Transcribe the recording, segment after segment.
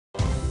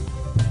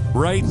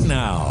right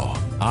now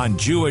on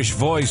Jewish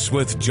Voice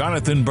with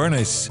Jonathan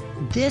Bernis.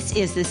 This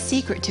is the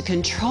secret to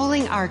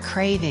controlling our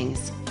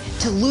cravings,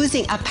 to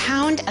losing a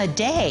pound a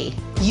day.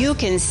 You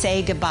can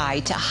say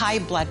goodbye to high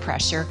blood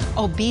pressure,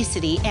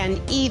 obesity,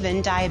 and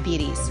even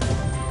diabetes.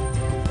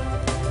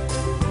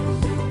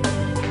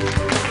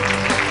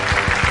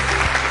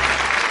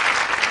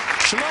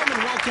 Shalom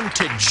and welcome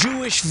to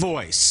Jewish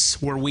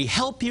Voice, where we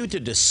help you to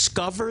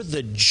discover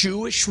the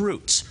Jewish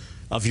roots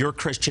of your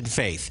Christian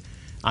faith.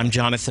 I'm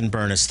Jonathan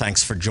Bernis.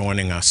 Thanks for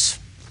joining us.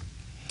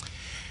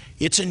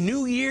 It's a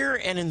new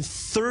year, and in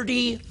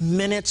 30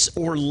 minutes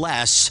or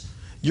less,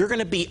 you're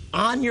going to be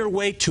on your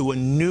way to a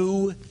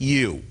new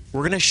you.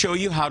 We're going to show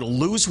you how to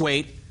lose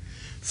weight,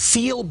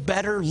 feel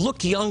better,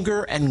 look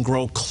younger, and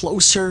grow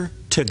closer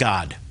to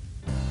God.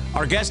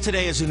 Our guest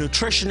today is a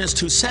nutritionist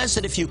who says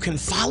that if you can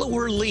follow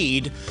her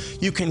lead,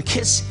 you can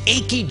kiss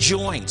achy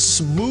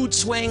joints, mood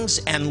swings,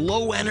 and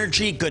low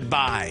energy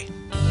goodbye.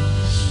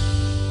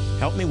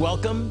 Help me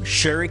welcome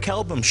Sherry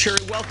Kelbam. Sherry,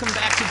 welcome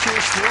back to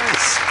Jewish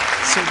Voice.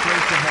 So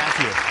great to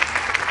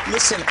have you.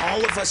 Listen,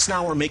 all of us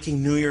now are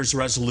making New Year's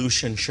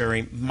resolution,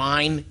 Sherry.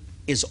 Mine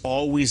is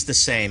always the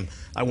same.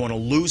 I want to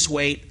lose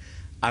weight.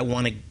 I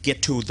want to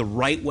get to the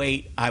right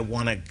weight. I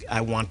want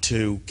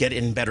to get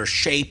in better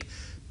shape,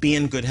 be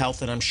in good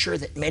health, and I'm sure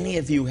that many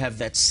of you have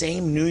that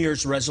same New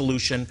Year's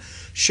resolution.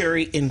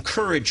 Sherry,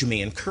 encourage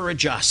me,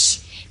 encourage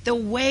us. The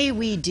way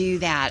we do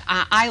that,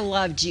 I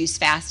love juice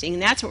fasting,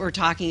 and that's what we're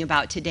talking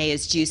about today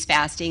is juice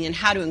fasting and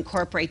how to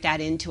incorporate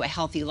that into a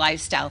healthy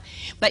lifestyle.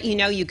 But you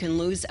know, you can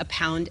lose a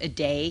pound a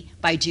day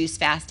by juice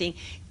fasting.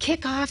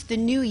 Kick off the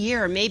new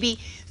year, maybe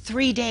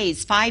 3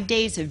 days, 5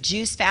 days of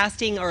juice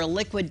fasting or a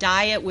liquid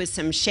diet with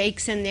some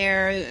shakes in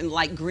there,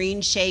 like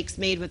green shakes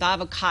made with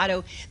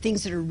avocado,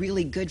 things that are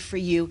really good for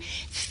you.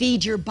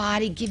 Feed your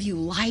body, give you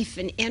life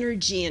and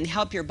energy, and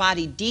help your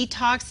body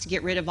detox to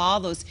get rid of all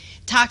those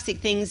toxic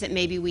things that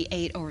maybe we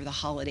ate over the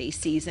holiday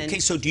season. Okay,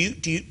 so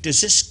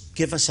does this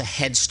give us a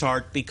head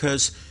start?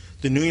 Because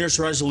the New Year's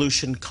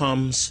resolution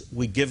comes,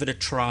 we give it a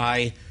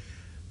try,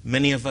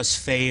 many of us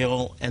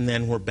fail, and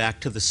then we're back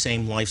to the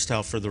same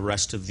lifestyle for the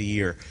rest of the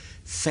year.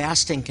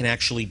 Fasting can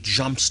actually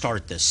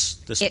jumpstart this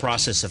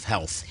process of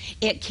health.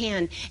 It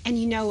can. And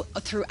you know,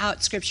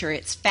 throughout Scripture,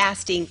 it's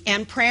fasting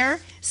and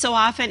prayer so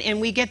often, and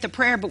we get the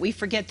prayer, but we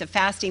forget the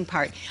fasting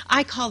part.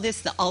 I call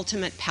this the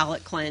ultimate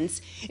palate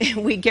cleanse.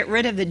 We get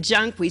rid of the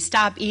junk, we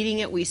stop eating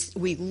it,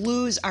 we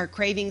lose our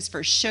cravings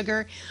for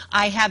sugar.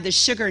 I have the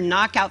sugar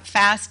knockout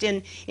fast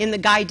in the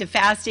guide to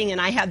fasting,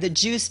 and I have the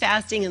juice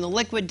fasting and the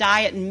liquid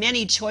diet, and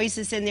many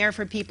choices in there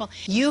for people.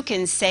 You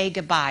can say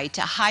goodbye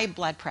to high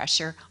blood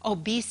pressure,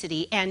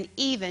 obesity, and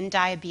even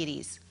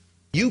diabetes.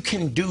 You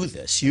can do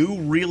this. You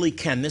really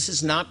can. This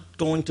is not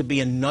going to be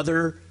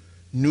another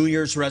New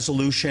Year's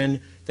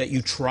resolution that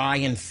you try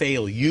and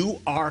fail. You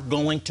are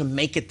going to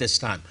make it this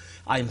time.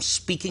 I'm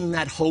speaking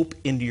that hope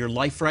into your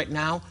life right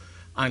now.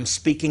 I'm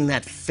speaking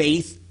that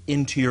faith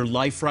into your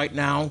life right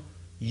now.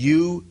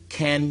 You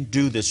can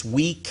do this.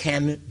 We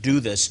can do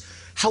this.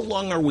 How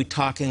long are we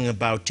talking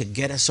about to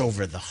get us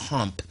over the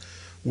hump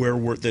where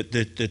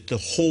the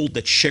hold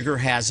that sugar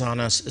has on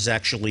us is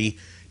actually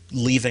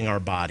leaving our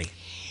body?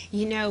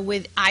 You know,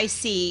 I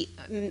see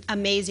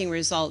amazing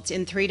results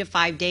in 3 to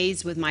 5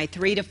 days with my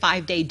 3 to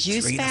 5 day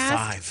juice 3 to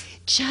fast. 5.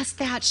 Just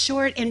that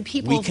short, and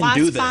people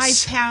have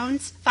lost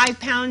 5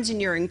 pounds, and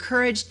you're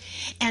encouraged.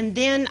 And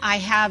then I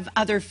have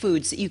other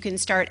foods that you can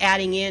start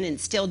adding in and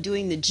still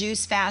doing the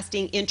juice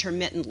fasting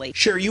intermittently.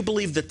 Sherry, you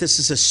believe that this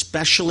is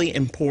especially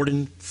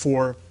important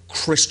for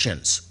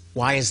Christians.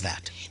 Why is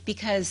that?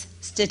 Because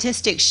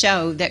statistics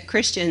show that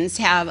Christians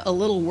have a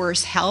little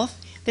worse health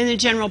than the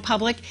general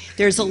public.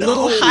 There's a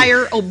little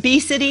higher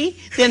obesity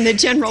than the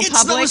general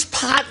public. It's those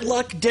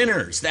potluck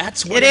dinners.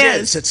 That's what it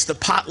is. It's the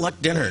potluck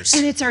dinners.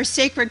 And it's our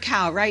sacred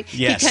cow, right?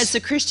 Yes. Because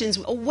the Christians,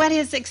 what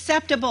is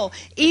acceptable?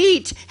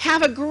 Eat,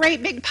 have a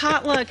great big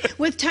potluck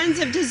with tons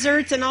of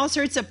desserts and all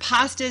sorts of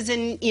pastas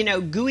and, you know,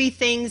 gooey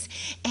things.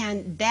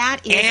 And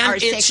that is our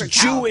sacred cow. And it's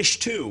Jewish,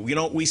 too. You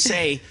know, we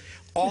say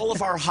all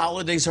of our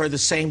holidays are the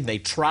same. They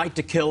tried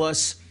to kill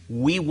us.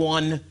 We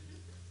won.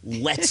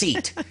 Let's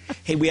eat.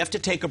 Hey, we have to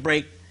take a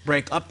break.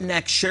 Up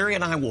next, Sherry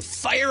and I will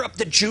fire up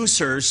the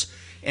juicers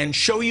and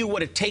show you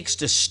what it takes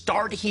to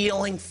start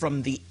healing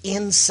from the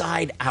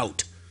inside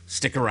out.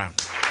 Stick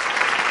around.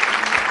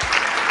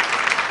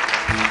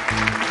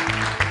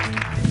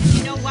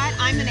 You know what?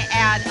 I'm going to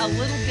add a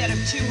little bit of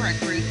turmeric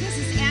root. This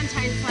is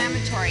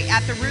anti-inflammatory.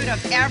 At the root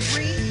of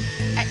every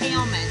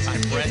ailment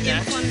is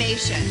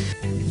inflammation.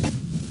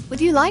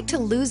 Would you like to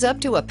lose up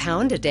to a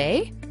pound a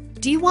day?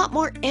 Do you want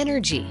more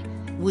energy?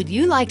 Would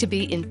you like to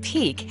be in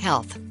peak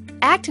health?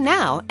 Act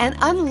now and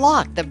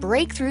unlock the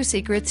breakthrough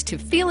secrets to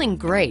feeling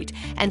great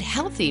and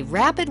healthy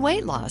rapid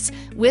weight loss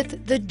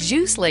with the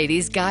Juice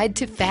Lady's Guide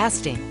to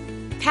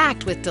Fasting.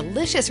 Packed with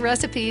delicious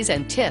recipes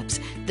and tips,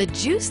 the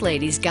Juice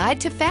Lady's Guide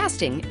to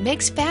Fasting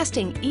makes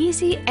fasting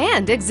easy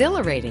and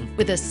exhilarating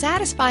with a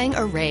satisfying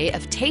array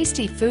of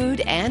tasty food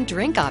and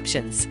drink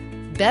options.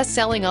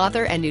 Best-selling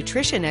author and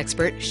nutrition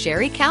expert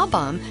Sherry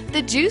Calbaum,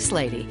 the Juice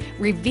Lady,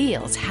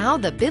 reveals how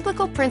the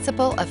biblical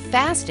principle of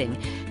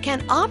fasting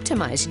can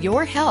optimize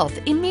your health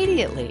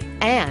immediately,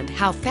 and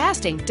how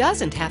fasting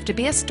doesn't have to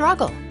be a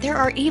struggle. There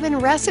are even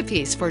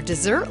recipes for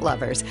dessert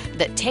lovers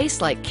that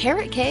taste like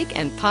carrot cake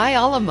and pie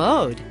a la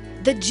mode.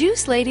 The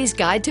Juice Lady's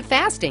Guide to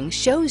Fasting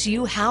shows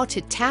you how to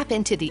tap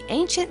into the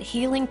ancient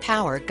healing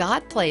power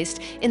God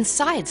placed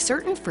inside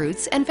certain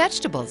fruits and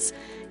vegetables.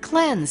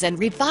 Cleanse and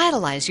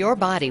revitalize your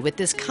body with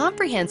this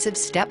comprehensive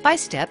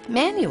step-by-step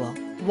manual.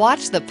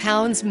 Watch the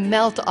pounds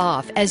melt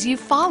off as you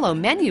follow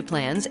menu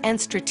plans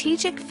and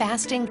strategic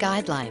fasting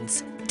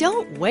guidelines.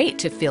 Don't wait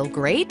to feel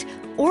great.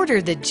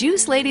 Order the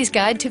Juice Lady's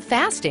Guide to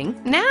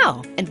Fasting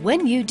now. And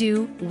when you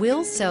do,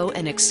 we'll sew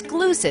an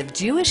exclusive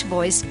Jewish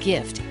Voice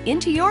gift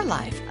into your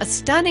life. A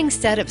stunning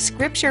set of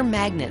scripture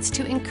magnets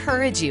to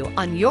encourage you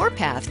on your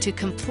path to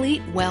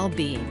complete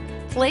well-being.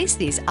 Place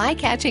these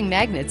eye-catching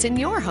magnets in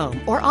your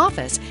home or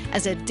office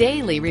as a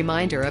daily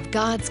reminder of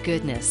God's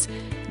goodness.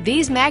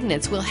 These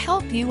magnets will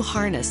help you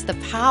harness the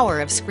power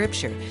of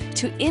Scripture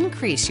to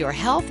increase your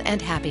health and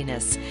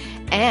happiness.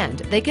 And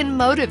they can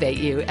motivate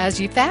you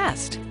as you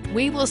fast.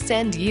 We will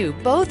send you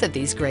both of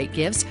these great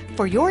gifts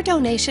for your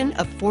donation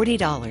of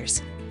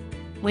 $40.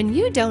 When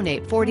you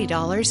donate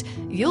 $40,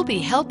 you'll be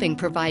helping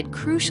provide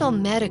crucial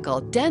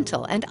medical,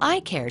 dental, and eye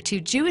care to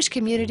Jewish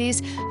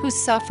communities who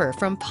suffer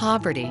from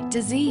poverty,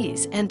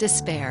 disease, and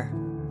despair.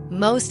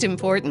 Most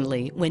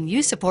importantly, when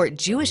you support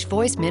Jewish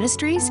Voice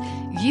Ministries,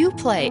 you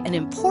play an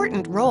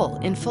important role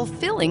in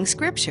fulfilling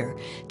Scripture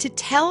to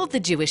tell the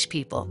Jewish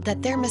people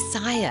that their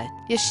Messiah,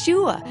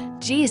 Yeshua,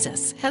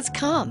 Jesus, has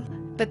come.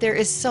 But there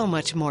is so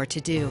much more to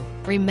do.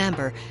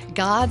 Remember,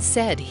 God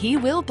said He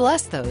will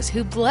bless those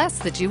who bless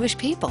the Jewish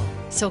people.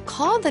 So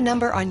call the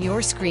number on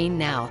your screen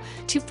now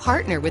to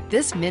partner with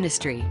this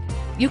ministry.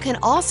 You can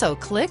also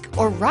click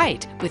or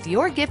write with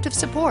your gift of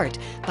support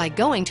by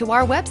going to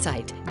our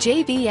website,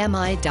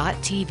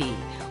 jvmi.tv,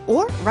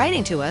 or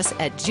writing to us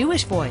at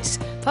Jewish Voice,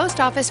 Post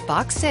Office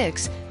Box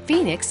 6,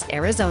 Phoenix,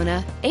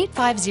 Arizona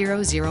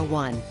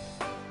 85001.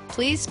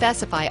 Please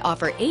specify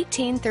offer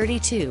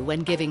 1832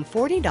 when giving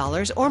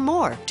 $40 or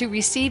more to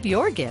receive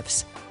your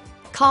gifts.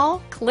 Call,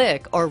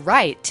 click, or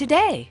write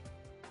today.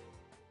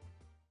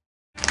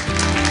 We're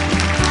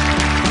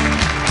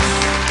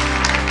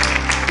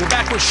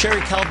back with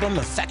Sherry Calbaum,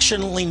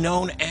 affectionately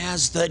known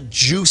as the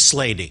Juice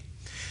Lady,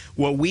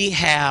 where we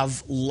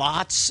have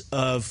lots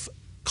of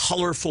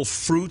colorful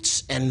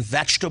fruits and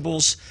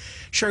vegetables.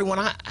 Sherry, when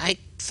I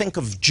think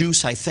of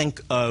juice, I think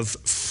of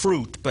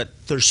fruit,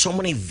 but there's so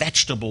many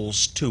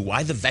vegetables too.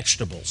 Why the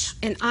vegetables?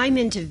 And I'm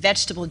into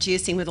vegetable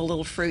juicing with a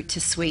little fruit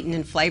to sweeten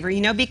and flavor, you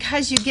know,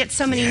 because you get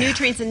so many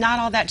nutrients and not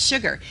all that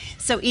sugar.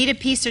 So eat a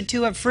piece or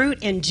two of fruit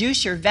and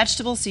juice your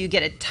vegetables so you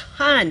get a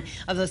ton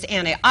of those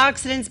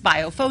antioxidants,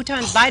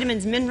 biophotons,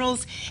 vitamins,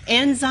 minerals,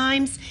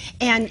 enzymes,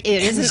 and it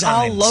isn't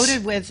all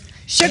loaded with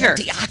sugar.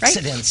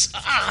 Antioxidants.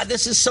 Right? Ah,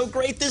 this is so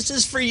great. This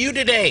is for you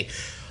today.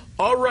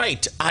 All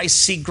right, I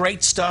see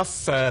great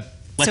stuff.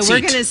 Let's so we're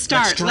eat. going to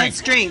start.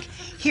 Let's drink.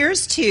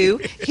 Here's two.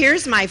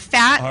 Here's my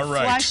fat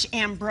flush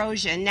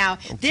ambrosia. Now,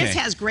 this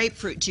has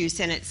grapefruit juice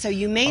in it, so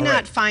you may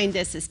not find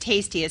this as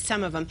tasty as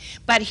some of them.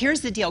 But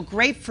here's the deal.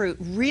 Grapefruit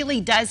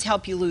really does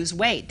help you lose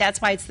weight. That's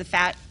why it's the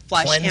fat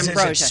flush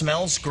ambrosia. It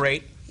smells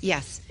great.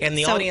 Yes. And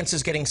the audience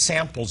is getting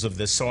samples of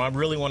this, so I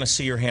really want to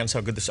see your hands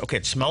how good this is. Okay,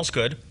 it smells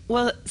good.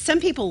 Well,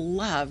 some people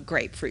love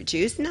grapefruit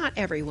juice. Not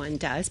everyone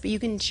does, but you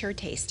can sure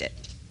taste it.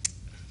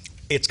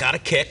 It's got a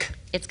kick.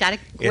 It's got a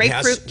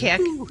grapefruit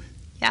kick.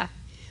 Yeah.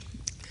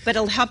 But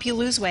it'll help you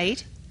lose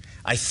weight.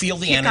 I feel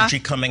the energy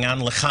coming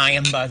on.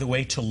 L'chaim, by the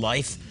way, to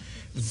life.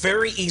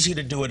 Very easy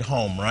to do at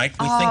home, right?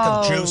 We think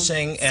of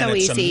juicing, and so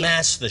it's easy. a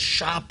mess. The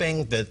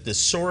shopping, the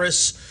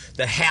thesaurus,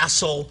 the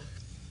hassle.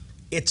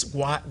 It's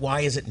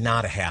why is it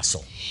not a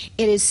hassle?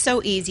 It is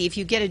so easy. If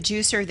you get a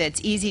juicer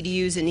that's easy to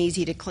use and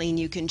easy to clean,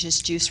 you can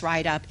just juice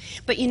right up.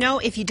 But you know,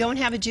 if you don't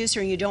have a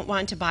juicer and you don't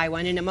want to buy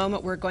one, in a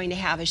moment we're going to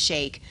have a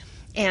shake.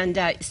 And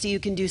so you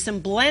can do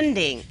some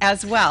blending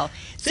as well.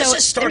 This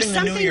is starting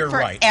the new year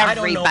right. I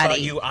don't know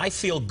about you. I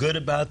feel good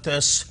about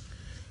this.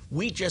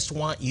 We just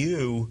want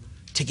you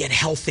to get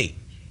healthy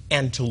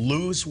and to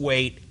lose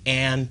weight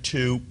and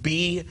to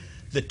be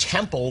the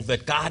temple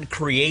that God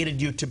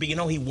created you to be. You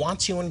know, He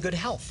wants you in good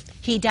health.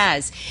 He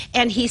does.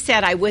 And He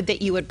said, I would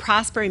that you would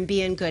prosper and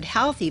be in good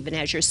health, even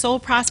as your soul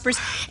prospers.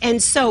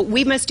 And so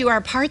we must do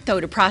our part, though,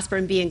 to prosper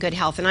and be in good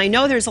health. And I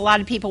know there's a lot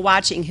of people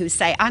watching who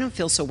say, I don't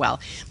feel so well.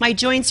 My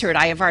joints hurt.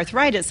 I have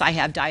arthritis. I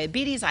have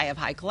diabetes. I have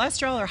high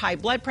cholesterol or high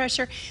blood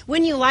pressure.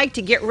 Wouldn't you like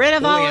to get rid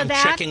of all of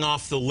that? I'm checking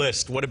off the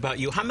list. What about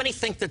you? How many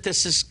think that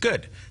this is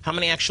good? How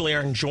many actually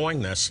are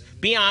enjoying this?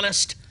 Be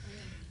honest.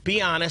 Be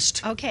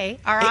honest. Okay.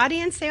 Our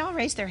audience, they all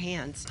raised their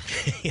hands.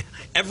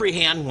 Every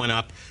hand went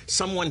up.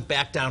 Some went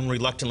back down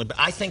reluctantly, but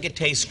I think it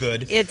tastes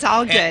good. It's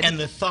all good. And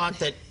the thought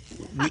that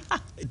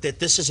that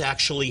this is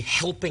actually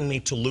helping me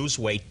to lose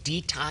weight,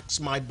 detox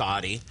my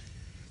body,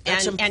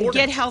 That's and important.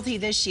 get healthy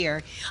this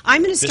year.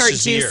 I'm going to This start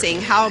is the year.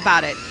 juicing. How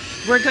about it?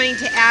 We're going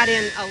to add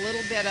in a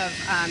little bit of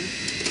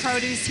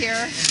produce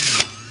here,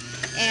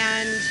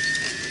 and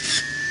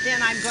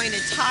then I'm going to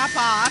top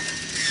off.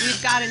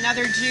 We've got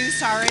another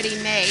juice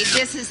already made.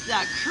 This is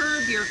the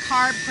Curb Your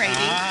Carb Craving.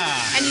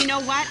 And you know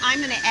what? I'm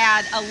going to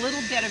add a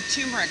little bit of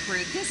turmeric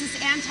root. This is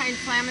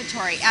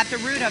anti-inflammatory. At the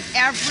root of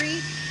every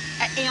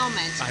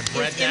ailment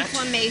is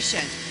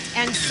inflammation.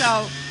 And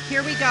so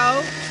here we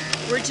go.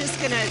 We're just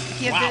going to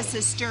give this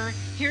a stir.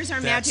 Here's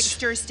our magic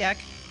stir stick.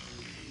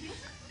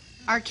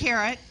 Our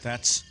carrot.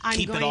 That's I'm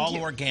keep it going all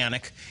to-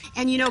 organic.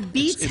 And you know,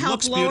 beets it help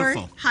looks lower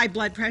beautiful. high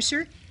blood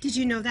pressure. Did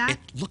you know that?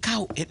 Look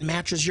how it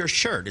matches your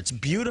shirt. It's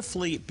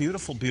beautifully,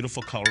 beautiful,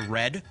 beautiful color,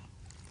 red.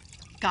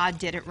 God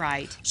did it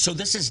right. So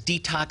this is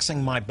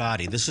detoxing my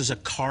body. This is a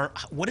carb.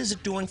 What is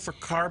it doing for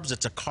carbs?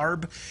 It's a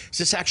carb. Is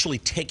this actually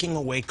taking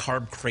away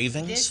carb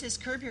cravings? This is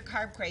Curb Your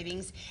Carb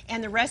Cravings,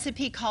 and the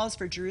recipe calls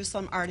for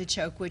Jerusalem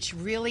artichoke, which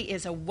really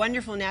is a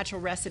wonderful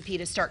natural recipe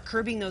to start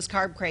curbing those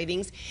carb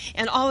cravings.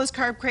 And all those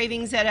carb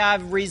cravings that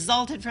have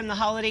resulted from the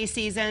holiday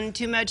season,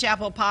 too much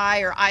apple pie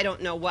or I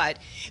don't know what,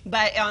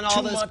 but on all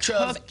Too those much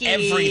cookies.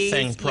 of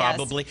everything, yes.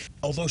 probably.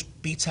 Although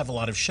beets have a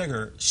lot of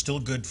sugar, still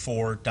good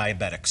for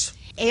diabetics.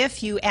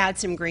 If you add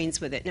some greens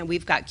with it. Now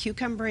we've got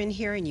cucumber in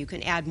here and you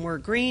can add more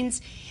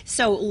greens.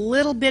 So a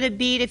little bit of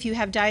beet if you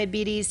have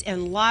diabetes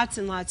and lots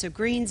of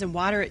greens, and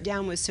water it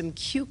down with some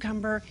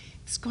cucumber.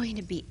 It's going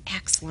to be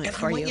excellent And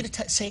for I want you. you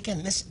to say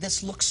again,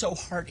 this looks so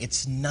hard.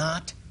 It's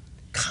not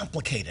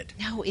complicated.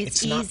 No,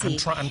 it's not.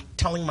 easy. I'm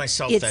telling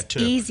myself It's that too.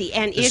 easy,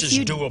 and this if is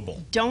you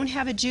doable. don't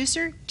have a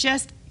juicer,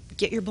 just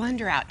get your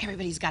blender out.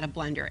 Everybody's got a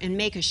blender, and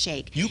make a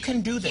shake. You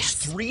can do this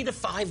 3 to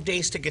 5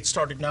 days to get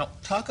started. Now,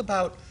 talk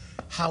about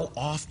how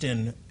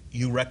often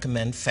you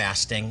recommend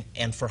fasting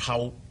and for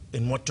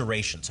in what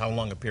durations, how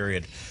long a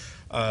period.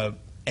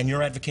 And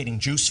you're advocating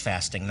juice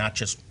fasting, not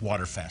just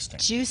water fasting.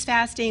 Juice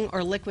fasting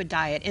or liquid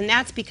diet, and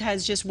that's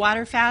because just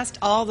water fast,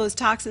 all those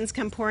toxins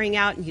come pouring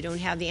out, and you don't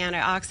have the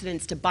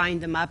antioxidants to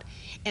bind them up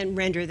and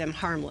render them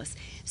harmless.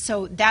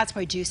 So that's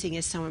why juicing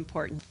is so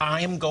important.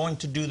 I am going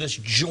to do this.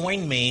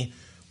 Join me.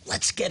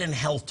 Let's get in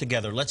health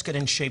together. Let's get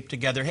in shape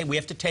together. Hey, we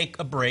have to take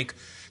a break.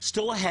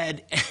 Still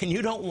ahead, and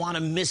you don't want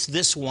to miss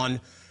this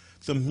one,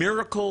 the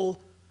miracle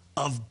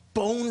of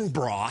bone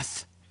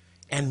broth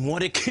and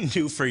what it can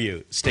do for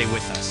you. Stay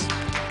with us.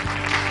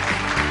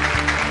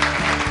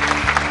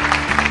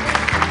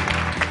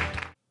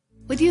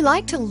 Would you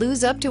like to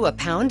lose up to a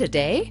pound a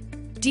day?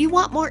 Do you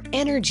want more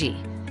energy?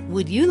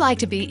 Would you like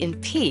to be in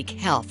peak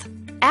health?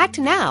 Act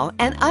now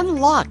and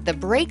unlock the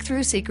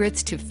breakthrough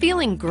secrets to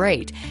feeling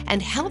great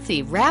and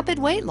healthy rapid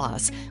weight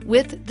loss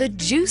with the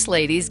Juice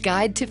Lady's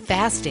Guide to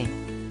Fasting.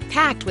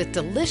 Packed with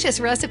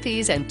delicious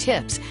recipes and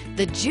tips,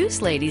 the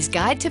Juice Lady's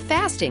Guide to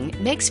Fasting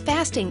makes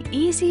fasting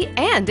easy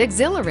and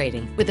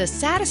exhilarating with a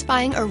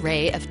satisfying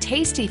array of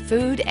tasty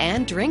food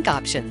and drink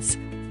options.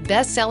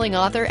 Best-selling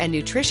author and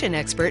nutrition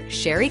expert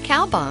Sherry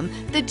Calbaum,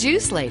 the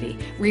Juice Lady,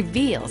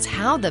 reveals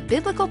how the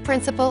biblical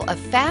principle of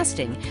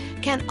fasting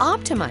can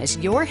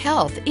optimize your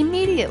health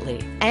immediately,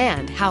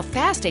 and how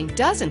fasting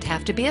doesn't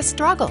have to be a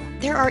struggle.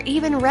 There are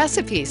even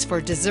recipes for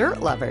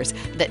dessert lovers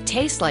that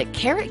taste like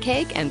carrot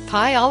cake and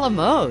pie a la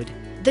mode.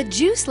 The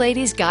Juice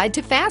Lady's Guide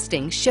to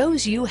Fasting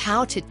shows you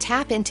how to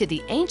tap into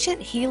the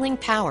ancient healing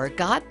power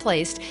God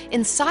placed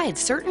inside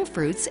certain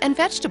fruits and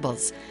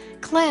vegetables.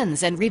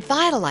 Cleanse and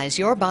revitalize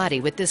your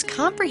body with this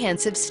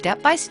comprehensive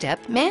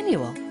step-by-step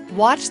manual.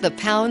 Watch the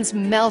pounds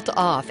melt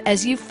off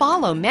as you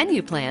follow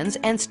menu plans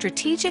and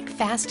strategic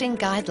fasting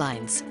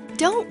guidelines.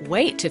 Don't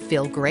wait to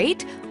feel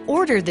great.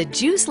 Order the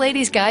Juice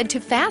Lady's Guide to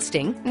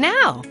Fasting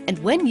now. And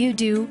when you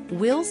do,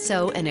 we'll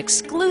sew an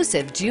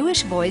exclusive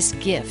Jewish Voice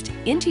gift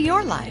into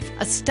your life.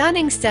 A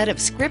stunning set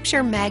of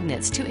scripture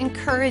magnets to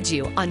encourage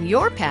you on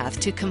your path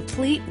to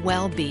complete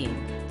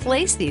well-being.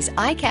 Place these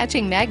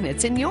eye-catching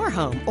magnets in your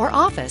home or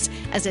office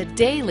as a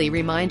daily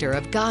reminder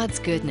of God's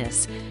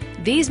goodness.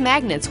 These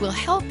magnets will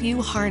help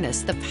you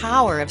harness the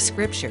power of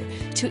Scripture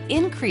to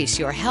increase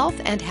your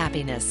health and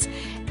happiness,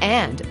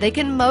 and they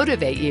can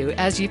motivate you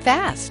as you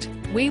fast.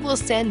 We will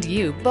send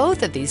you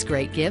both of these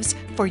great gifts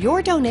for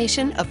your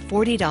donation of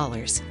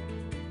 $40.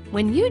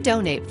 When you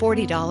donate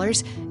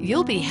 $40,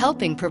 you'll be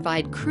helping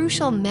provide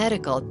crucial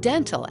medical,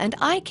 dental, and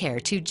eye care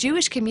to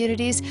Jewish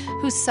communities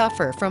who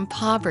suffer from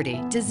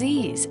poverty,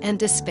 disease, and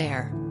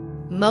despair.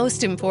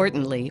 Most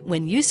importantly,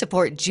 when you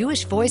support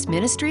Jewish Voice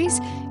Ministries,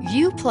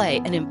 you play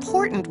an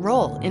important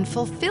role in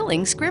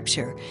fulfilling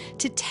Scripture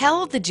to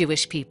tell the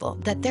Jewish people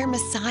that their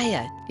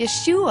Messiah,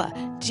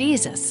 Yeshua,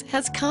 Jesus,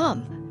 has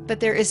come. But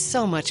there is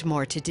so much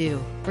more to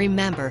do.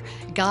 Remember,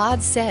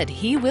 God said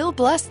He will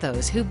bless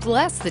those who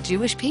bless the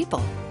Jewish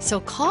people. So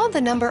call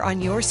the number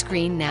on your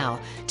screen now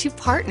to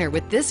partner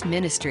with this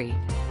ministry.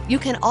 You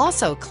can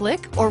also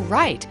click or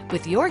write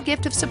with your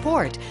gift of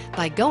support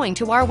by going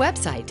to our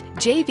website,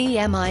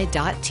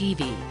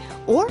 jvmi.tv,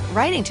 or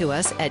writing to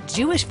us at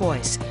Jewish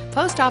Voice,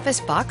 Post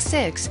Office Box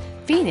 6,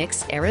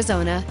 Phoenix,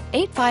 Arizona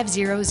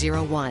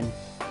 85001.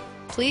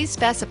 please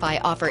specify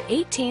offer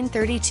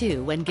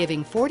 1832 when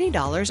giving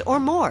 $40 or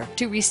more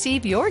to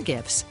receive your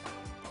gifts.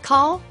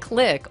 Call,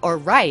 click, or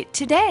write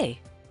today.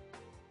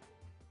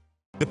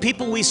 The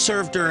people we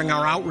serve during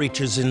our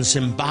outreaches in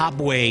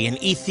Zimbabwe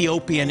and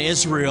Ethiopia and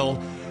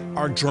Israel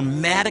are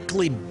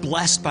dramatically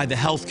blessed by the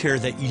health care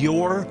that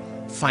your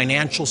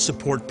financial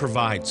support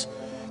provides.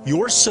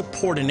 Your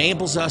support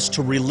enables us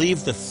to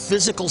relieve the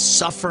physical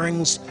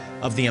sufferings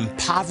of the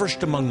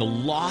impoverished among the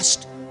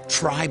lost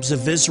tribes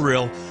of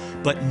Israel,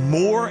 but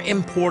more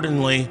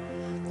importantly,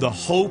 the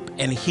hope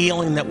and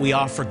healing that we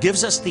offer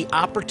gives us the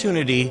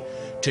opportunity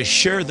to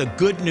share the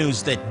good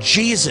news that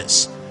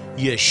Jesus,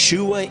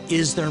 Yeshua,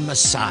 is their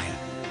Messiah.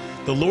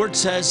 The Lord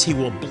says He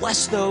will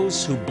bless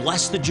those who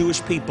bless the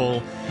Jewish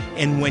people,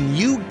 and when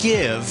you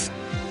give,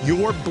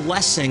 your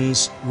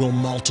blessings will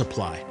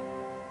multiply.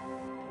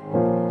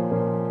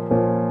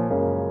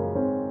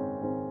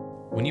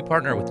 When you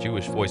partner with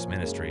Jewish Voice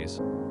Ministries,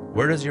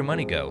 where does your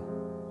money go?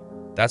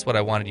 That's what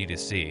I wanted you to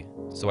see,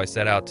 so I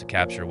set out to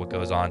capture what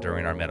goes on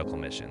during our medical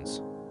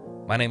missions.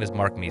 My name is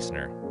Mark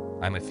Meisner.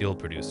 I'm a field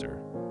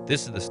producer.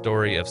 This is the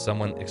story of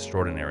someone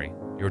extraordinary.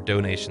 Your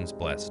donations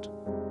blessed.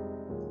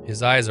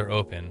 His eyes are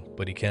open,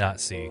 but he cannot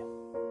see.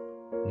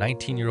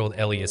 19-year-old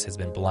Elias has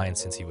been blind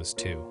since he was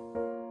 2.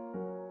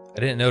 I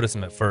didn't notice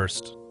him at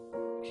first.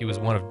 He was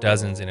one of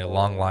dozens in a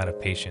long line of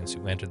patients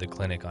who entered the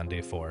clinic on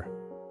day 4.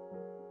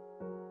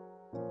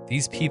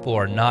 These people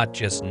are not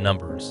just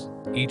numbers.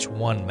 Each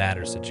one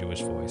matters to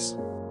Jewish Voice.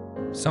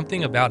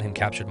 Something about him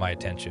captured my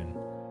attention.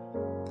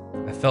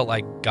 I felt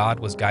like God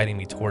was guiding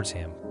me towards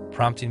him,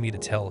 prompting me to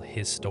tell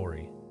his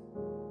story.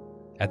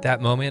 At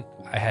that moment,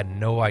 I had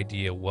no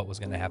idea what was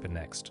going to happen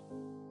next.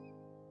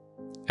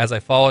 As I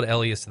followed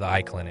Elias to the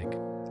eye clinic,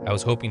 I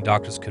was hoping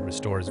doctors could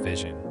restore his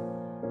vision.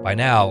 By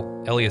now,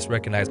 Elias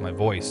recognized my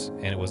voice,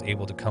 and it was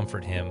able to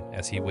comfort him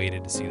as he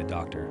waited to see the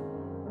doctor.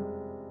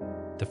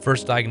 The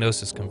first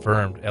diagnosis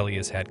confirmed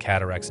Elias had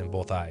cataracts in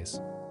both eyes.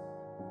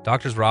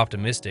 Doctors were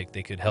optimistic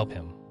they could help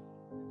him.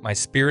 My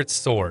spirits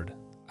soared.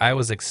 I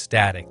was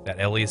ecstatic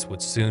that Elias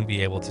would soon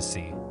be able to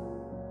see.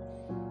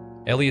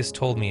 Elias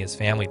told me his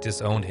family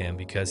disowned him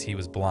because he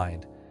was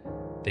blind.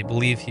 They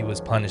believed he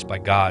was punished by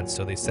God,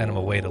 so they sent him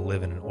away to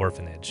live in an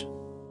orphanage.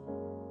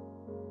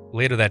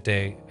 Later that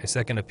day, a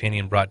second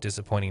opinion brought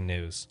disappointing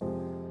news.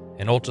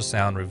 An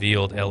ultrasound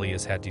revealed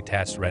Elias had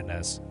detached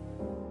retinas.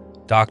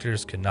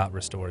 Doctors could not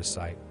restore his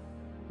sight.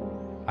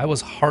 I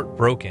was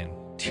heartbroken.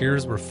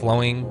 Tears were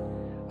flowing.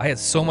 I had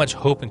so much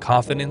hope and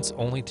confidence,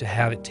 only to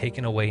have it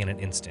taken away in an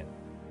instant.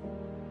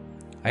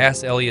 I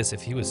asked Elias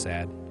if he was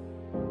sad.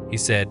 He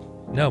said,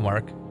 "No,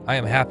 Mark, I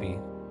am happy."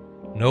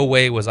 No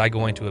way was I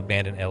going to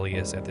abandon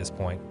Elias at this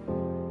point.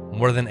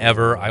 More than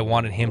ever, I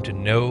wanted him to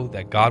know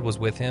that God was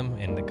with him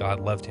and that God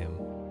loved him.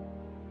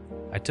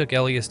 I took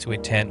Elias to a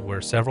tent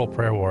where several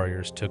prayer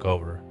warriors took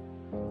over.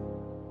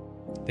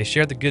 They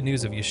shared the good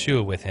news of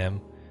Yeshua with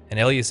him, and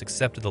Elias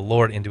accepted the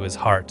Lord into his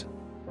heart.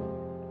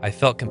 I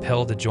felt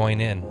compelled to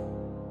join in.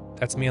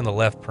 That's me on the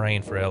left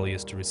praying for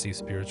Elias to receive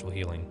spiritual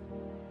healing.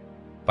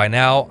 By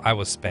now, I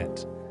was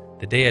spent.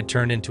 The day had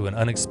turned into an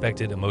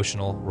unexpected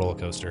emotional roller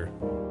coaster.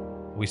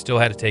 We still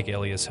had to take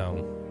Elias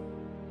home.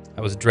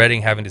 I was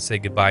dreading having to say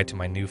goodbye to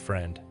my new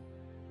friend.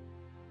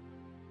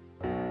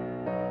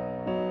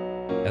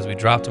 As we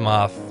dropped him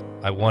off,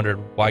 I wondered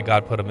why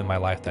God put him in my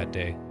life that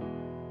day.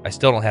 I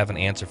still don't have an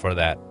answer for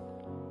that.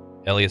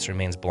 Elias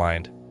remains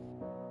blind,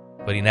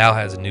 but he now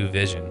has a new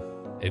vision,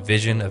 a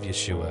vision of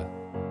Yeshua.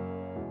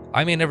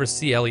 I may never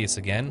see Elias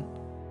again,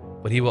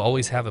 but he will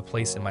always have a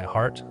place in my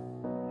heart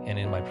and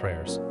in my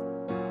prayers.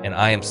 And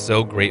I am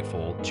so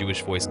grateful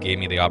Jewish Voice gave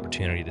me the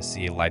opportunity to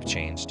see a life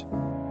changed.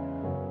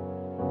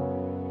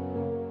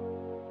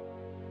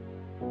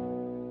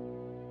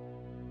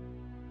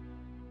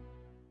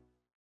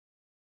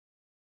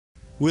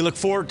 We look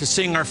forward to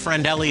seeing our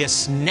friend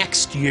Elias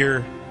next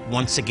year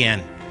once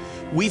again.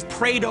 We've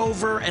prayed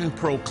over and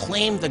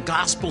proclaimed the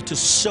gospel to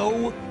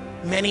so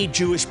many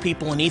Jewish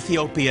people in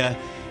Ethiopia,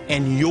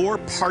 and your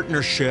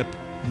partnership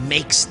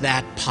makes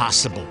that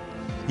possible.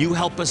 You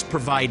help us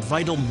provide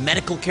vital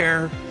medical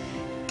care,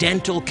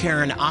 dental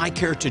care, and eye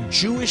care to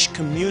Jewish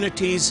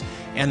communities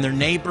and their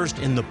neighbors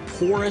in the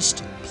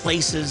poorest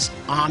places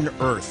on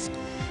earth.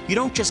 You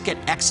don't just get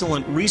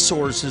excellent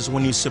resources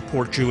when you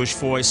support Jewish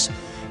Voice.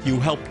 You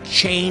help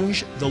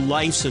change the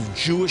lives of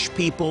Jewish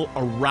people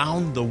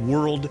around the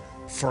world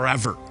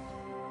forever.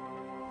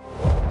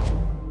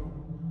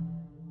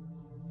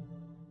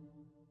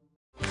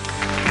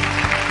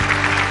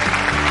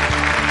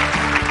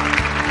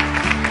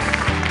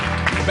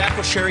 We're back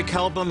with Sherry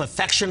Kelbum,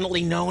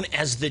 affectionately known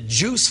as the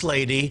Juice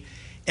Lady,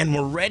 and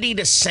we're ready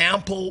to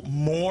sample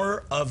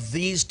more of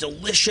these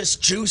delicious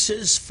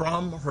juices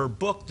from her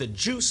book, The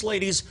Juice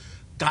Lady's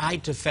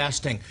Guide to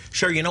Fasting.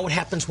 Sherry, you know what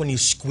happens when you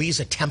squeeze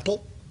a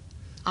temple?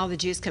 All the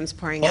juice comes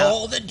pouring out.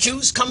 All the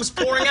juice comes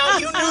pouring out.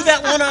 You knew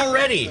that one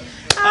already.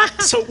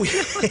 So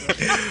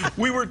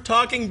we were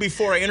talking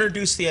before I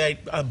introduced the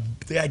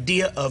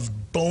idea of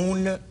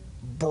bone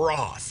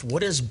broth.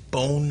 What is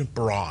bone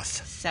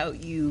broth? So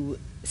you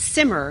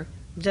simmer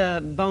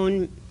the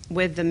bone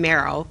with the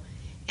marrow,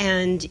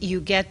 and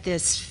you get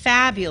this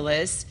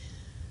fabulous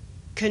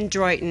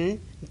chondroitin,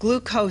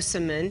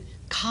 glucosamine,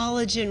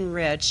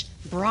 collagen-rich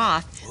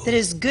broth that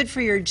is good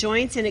for your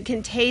joints, and it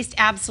can taste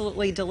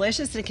absolutely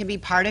delicious, and it can be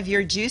part of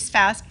your Juice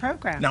Fast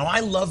program. Now,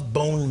 I love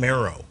bone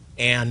marrow,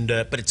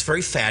 but it's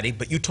very fatty,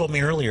 but you told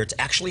me earlier it's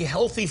actually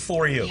healthy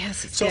for you.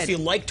 Yes, it's so good. if you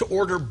like to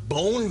order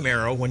bone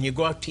marrow when you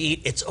go out to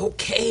eat, it's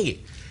okay.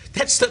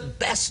 That's the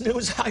best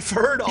news I've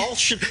heard all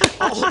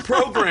the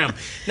program.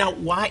 Now,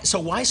 why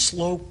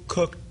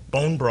slow-cooked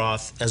bone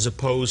broth as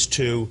opposed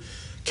to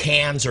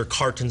cans or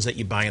cartons that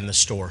you buy in the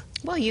store?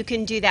 Well, you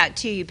can do that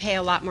too. You pay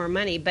a lot more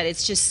money, but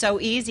it's just so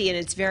easy and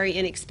it's very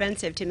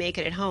inexpensive to make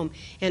it at home.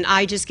 And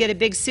I just get a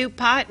big soup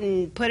pot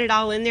and put it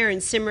all in there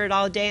and simmer it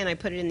all day, and I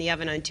put it in the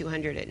oven on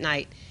 200 at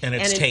night. And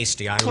it's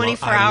tasty. I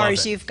 24 love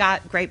hours, it. you've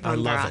got great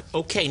bone broth. I love it.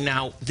 Okay,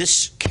 now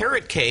this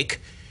carrot cake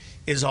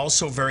is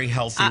also very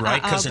healthy,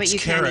 right? Because but it's you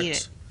carrot. can't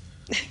eat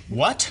it.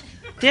 What?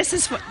 This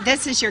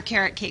is your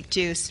carrot cake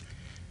juice.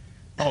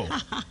 Oh,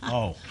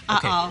 okay.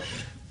 Uh-oh.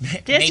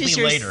 This Maybe is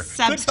your later.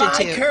 substitute.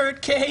 Goodbye,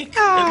 carrot cake.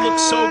 It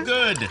looks so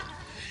good.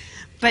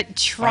 But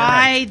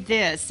try right.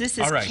 this. This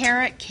is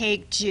carrot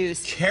cake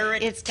juice.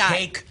 Carrot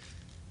cake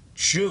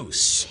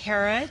juice.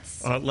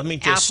 Carrots, Let me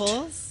just...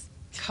 apples,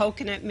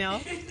 coconut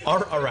milk. All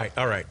right.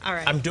 All right.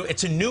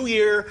 It's a new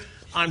year.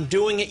 I'm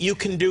doing it. You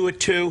can do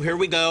it too. Here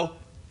we go.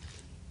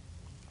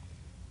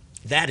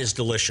 That is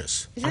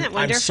delicious. Isn't that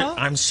wonderful?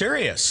 I'm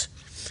serious.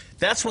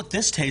 That's what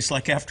this tastes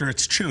like after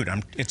it's chewed.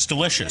 It's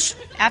delicious.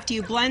 After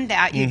you blend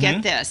that, you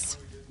get this.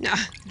 No,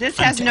 this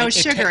has no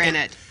sugar in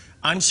it.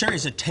 I'm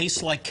serious. It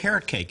tastes like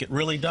carrot cake. It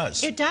really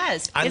does. It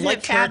does. I Isn't like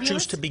it carrot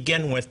fabulous? juice to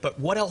begin with, but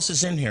what else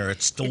is in here?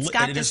 It's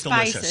got it the is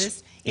spices.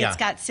 delicious. It's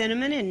got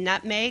cinnamon and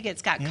nutmeg.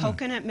 It's got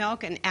coconut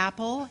milk and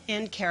apple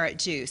and carrot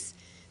juice.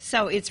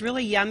 So it's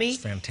really yummy.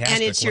 It's fantastic.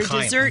 And it's your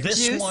dessert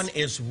this juice. One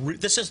is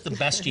this is the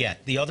best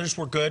yet. The others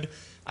were good.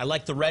 I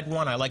like the red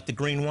one. I like the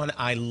green one.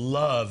 I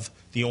love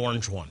the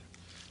orange one.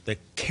 The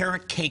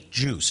carrot cake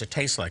juice. It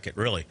tastes like it,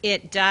 really.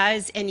 It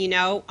does. And you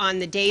know, on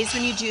the days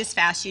when you juice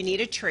fast, you need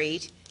a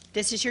treat.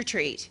 This is your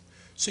treat.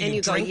 So and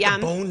you go, drink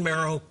yum. the bone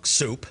marrow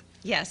soup.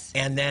 Yes.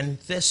 And then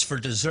this for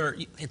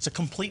dessert. It's a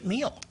complete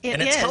meal.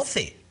 And it's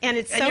healthy. And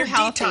it's so you're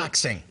healthy.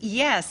 detoxing.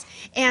 Yes.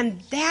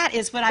 And that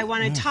is what I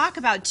want to talk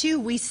about, too.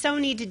 We so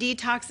need to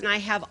detox, and I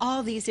have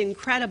all these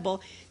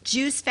incredible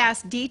Juice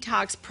Fast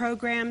detox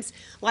programs,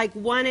 like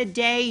one a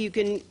day. You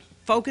can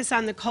focus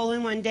on the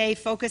colon one day,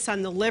 focus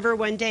on the liver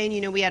one day, and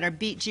you know we had our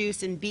beet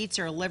juice, and beets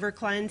are a liver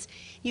cleanse.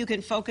 You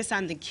can focus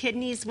on the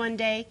kidneys one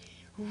day.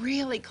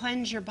 Really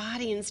cleanse your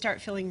body and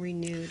start feeling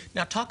renewed.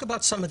 Now talk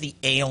about some of the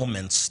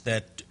ailments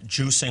that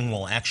juicing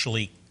will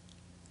actually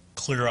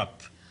clear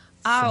up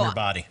from your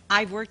body.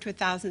 I've worked with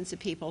thousands of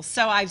people,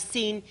 so I've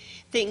seen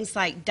things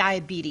like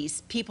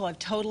diabetes. People have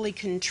totally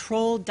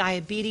controlled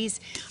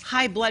diabetes,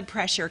 high blood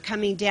pressure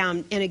coming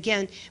down, and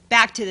again,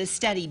 back to the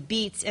study,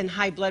 beets and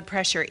high blood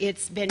pressure.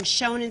 It's been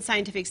shown in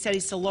scientific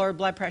studies to lower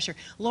blood pressure,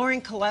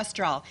 lowering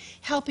cholesterol,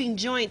 helping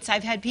joints.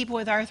 I've had people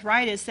with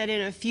arthritis that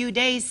in a few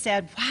days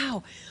said,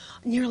 wow,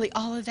 nearly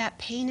all of that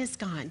pain is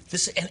gone.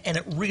 And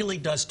it really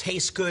does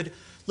taste good.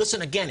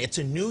 Listen, again, it's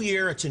a new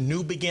year. It's a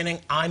new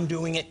beginning. I'm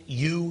doing it.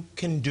 You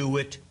can do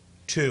it,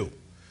 too.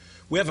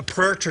 We have a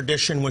prayer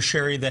tradition with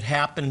Sherry that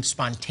happened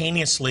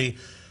spontaneously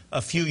a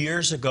few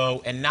years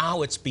ago, and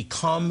now it's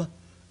become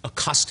a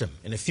custom.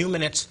 In a few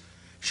minutes,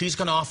 she's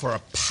going to offer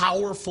a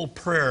powerful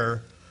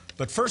prayer.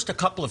 But first, a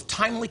couple of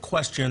timely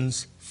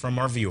questions from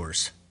our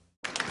viewers.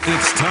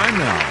 It's time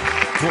now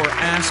for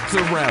Ask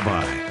the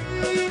Rabbi.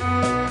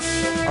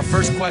 Our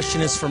first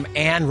question is from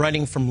Ann,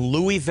 writing from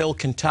Louisville,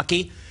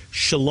 Kentucky.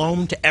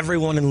 Shalom to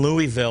everyone in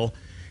Louisville.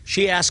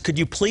 She asked, could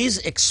you please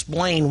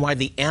explain why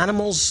the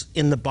animals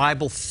in the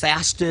Bible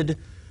fasted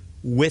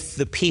with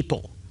the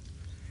people?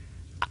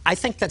 I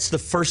think that's the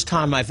first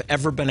time I've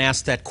ever been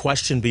asked that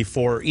question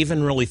before,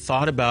 even really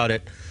thought about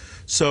it.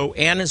 So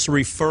Ann is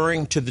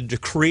referring to the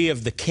decree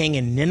of the king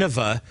in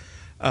Nineveh,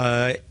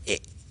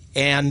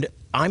 and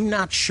I'm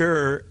not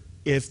sure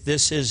if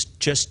this is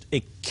just a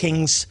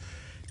king's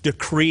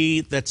decree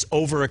that's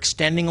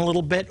overextending a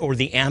little bit, or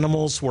the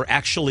animals were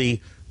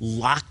actually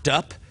locked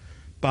up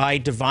by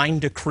divine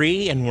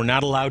decree and were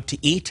not allowed to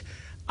eat.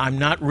 I'm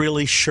not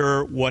really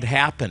sure what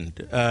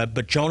happened.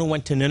 But Jonah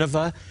went to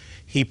Nineveh.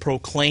 He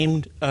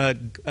proclaimed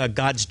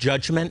God's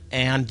judgment,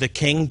 and the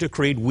king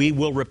decreed, we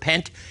will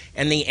repent,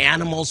 and the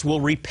animals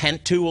will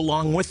repent too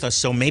along with us.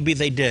 So maybe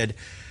they did.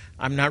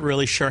 I'm not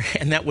really sure.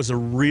 And that was a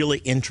really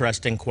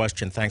interesting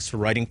question. Thanks for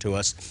writing to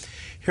us.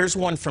 Here's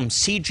one from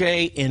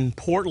CJ in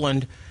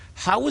Portland.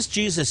 How was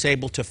Jesus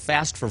able to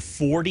fast for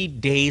 40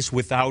 days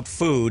without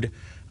food?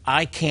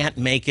 I can't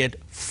make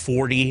it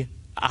 40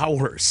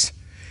 hours.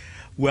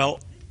 Well,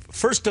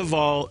 first of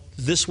all,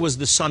 this was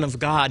the Son of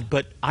God,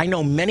 but I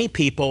know many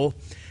people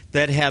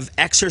that have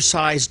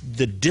exercised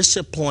the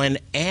discipline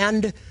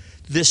and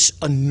this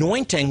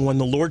anointing when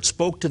the Lord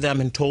spoke to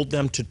them and told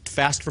them to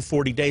fast for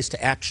 40 days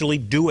to actually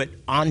do it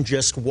on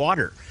just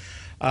water.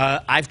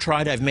 I've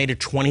tried. I've made it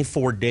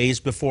 24 days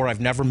before.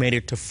 I've never made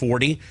it to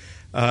 40.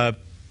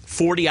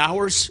 40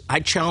 hours,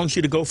 I challenge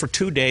you to go for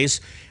 2 days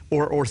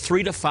or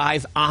 3 to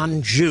 5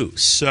 on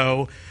juice.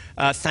 So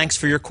thanks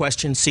for your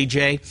question,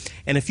 CJ.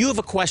 And if you have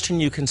a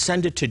question, you can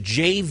send it to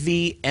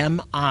jvmi.tv,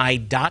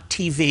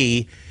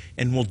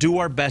 and we'll do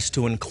our best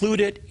to include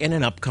it in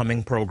an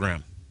upcoming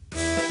program.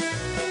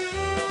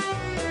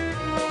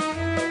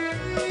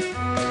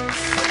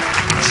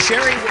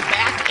 Sherry, we're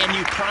back, and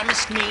you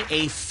promised me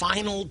a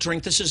final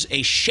drink. This is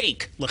a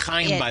shake,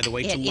 l'chaim, by the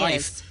way, to life.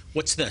 Is.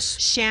 What's this?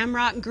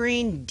 Shamrock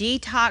Green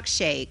Detox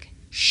Shake.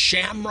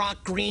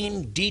 Shamrock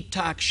Green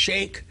Detox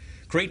Shake.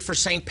 Great for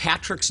St.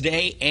 Patrick's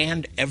Day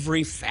and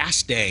every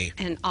fast day.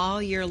 And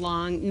all year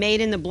long,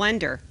 made in the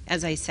blender,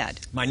 as I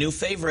said. My new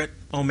favorite.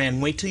 Oh, man,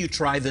 wait till you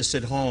try this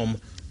at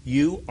home.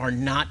 You are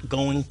not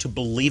going to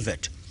believe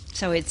it.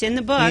 So it's in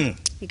the book.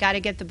 You got to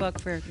get the book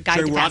for Guide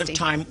Sherry, to we're out of Fasting.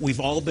 time. We've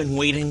all been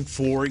waiting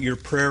for your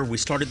prayer. We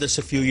started this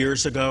a few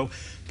years ago.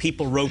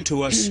 People wrote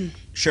to us.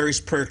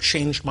 Sherry's prayer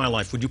changed my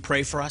life. Would you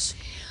pray for us?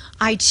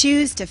 I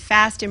choose to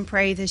fast and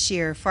pray this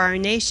year for our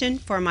nation,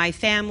 for my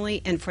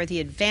family, and for the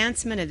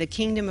advancement of the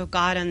kingdom of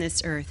God on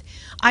this earth.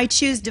 I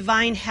choose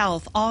divine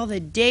health all the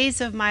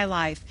days of my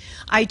life.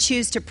 I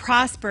choose to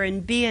prosper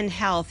and be in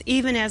health,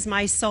 even as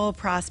my soul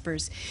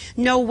prospers.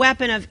 No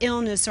weapon of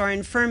illness or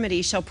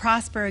infirmity shall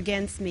prosper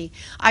against me.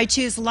 I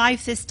choose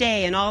life this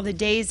day and all the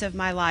days of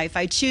my life.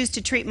 I choose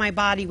to treat my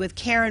body with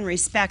care and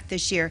respect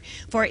this year,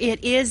 for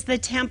it is the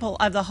temple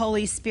of the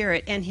Holy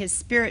Spirit, and His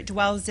Spirit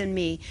dwells in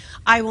me.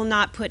 I will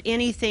not put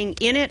anything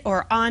in it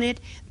or on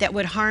it that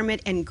would harm it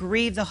and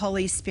grieve the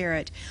Holy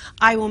Spirit.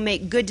 I will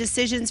make good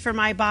decisions for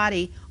my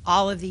body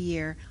all of the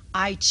year.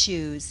 I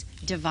choose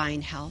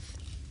divine health.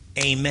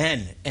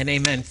 Amen and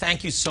amen.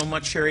 Thank you so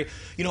much, Sherry.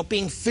 You know,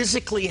 being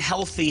physically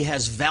healthy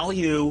has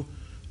value,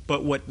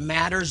 but what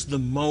matters the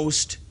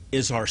most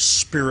is our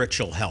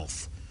spiritual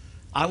health.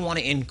 I want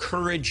to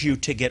encourage you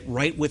to get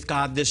right with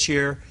God this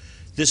year.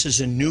 This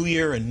is a new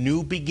year, a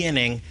new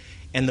beginning,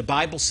 and the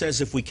Bible says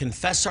if we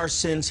confess our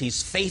sins,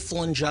 He's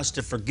faithful and just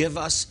to forgive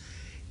us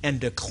and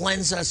to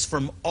cleanse us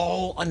from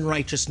all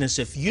unrighteousness.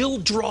 If you'll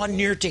draw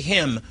near to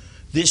Him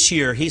this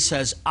year, He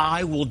says,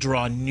 I will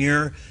draw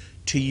near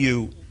to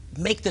you.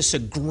 Make this a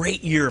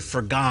great year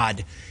for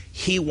God.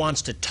 He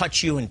wants to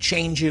touch you and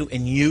change you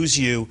and use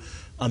you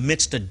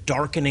amidst a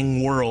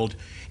darkening world.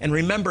 And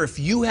remember, if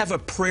you have a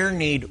prayer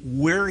need,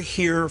 we're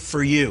here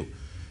for you.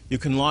 You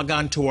can log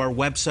on to our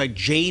website,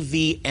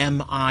 jvmi.tv.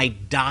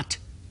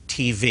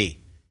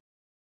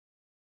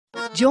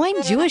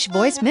 Join Jewish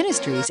Voice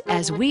Ministries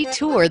as we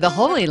tour the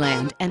Holy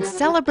Land and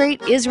celebrate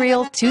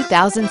Israel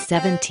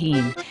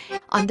 2017.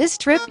 On this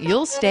trip,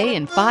 you'll stay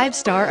in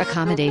 5-star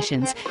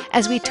accommodations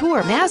as we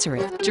tour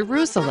Nazareth,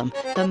 Jerusalem,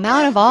 the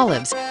Mount of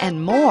Olives,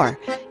 and more.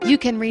 You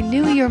can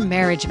renew your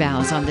marriage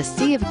vows on the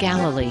Sea of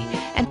Galilee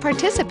and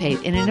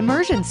participate in an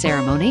immersion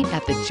ceremony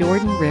at the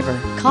Jordan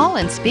River. Call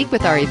and speak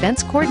with our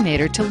events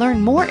coordinator to learn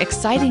more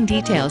exciting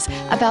details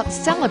about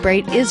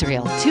Celebrate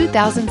Israel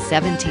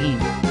 2017.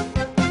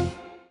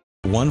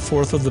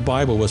 1/4 of the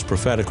Bible was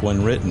prophetic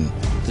when written.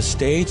 The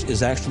stage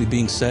is actually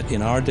being set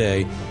in our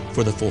day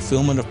for the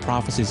fulfillment of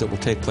prophecies that will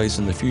take place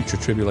in the future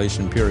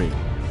tribulation period.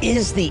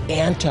 Is the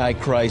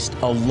Antichrist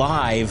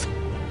alive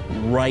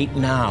right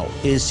now?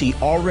 Is he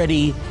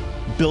already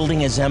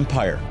building his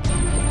empire?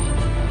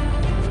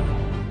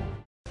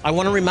 I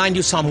want to remind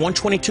you, Psalm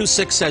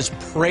 122:6 says,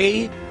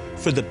 pray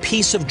for the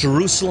peace of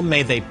Jerusalem.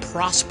 May they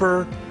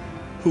prosper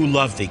who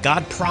love thee.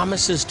 God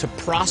promises to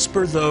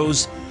prosper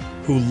those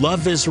who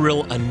love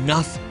Israel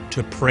enough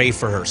to pray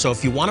for her. So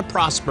if you want to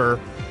prosper,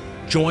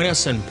 join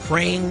us in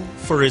praying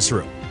for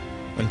Israel.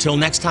 Until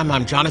next time,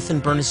 I'm Jonathan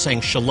Bernis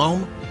saying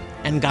shalom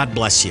and God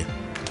bless you.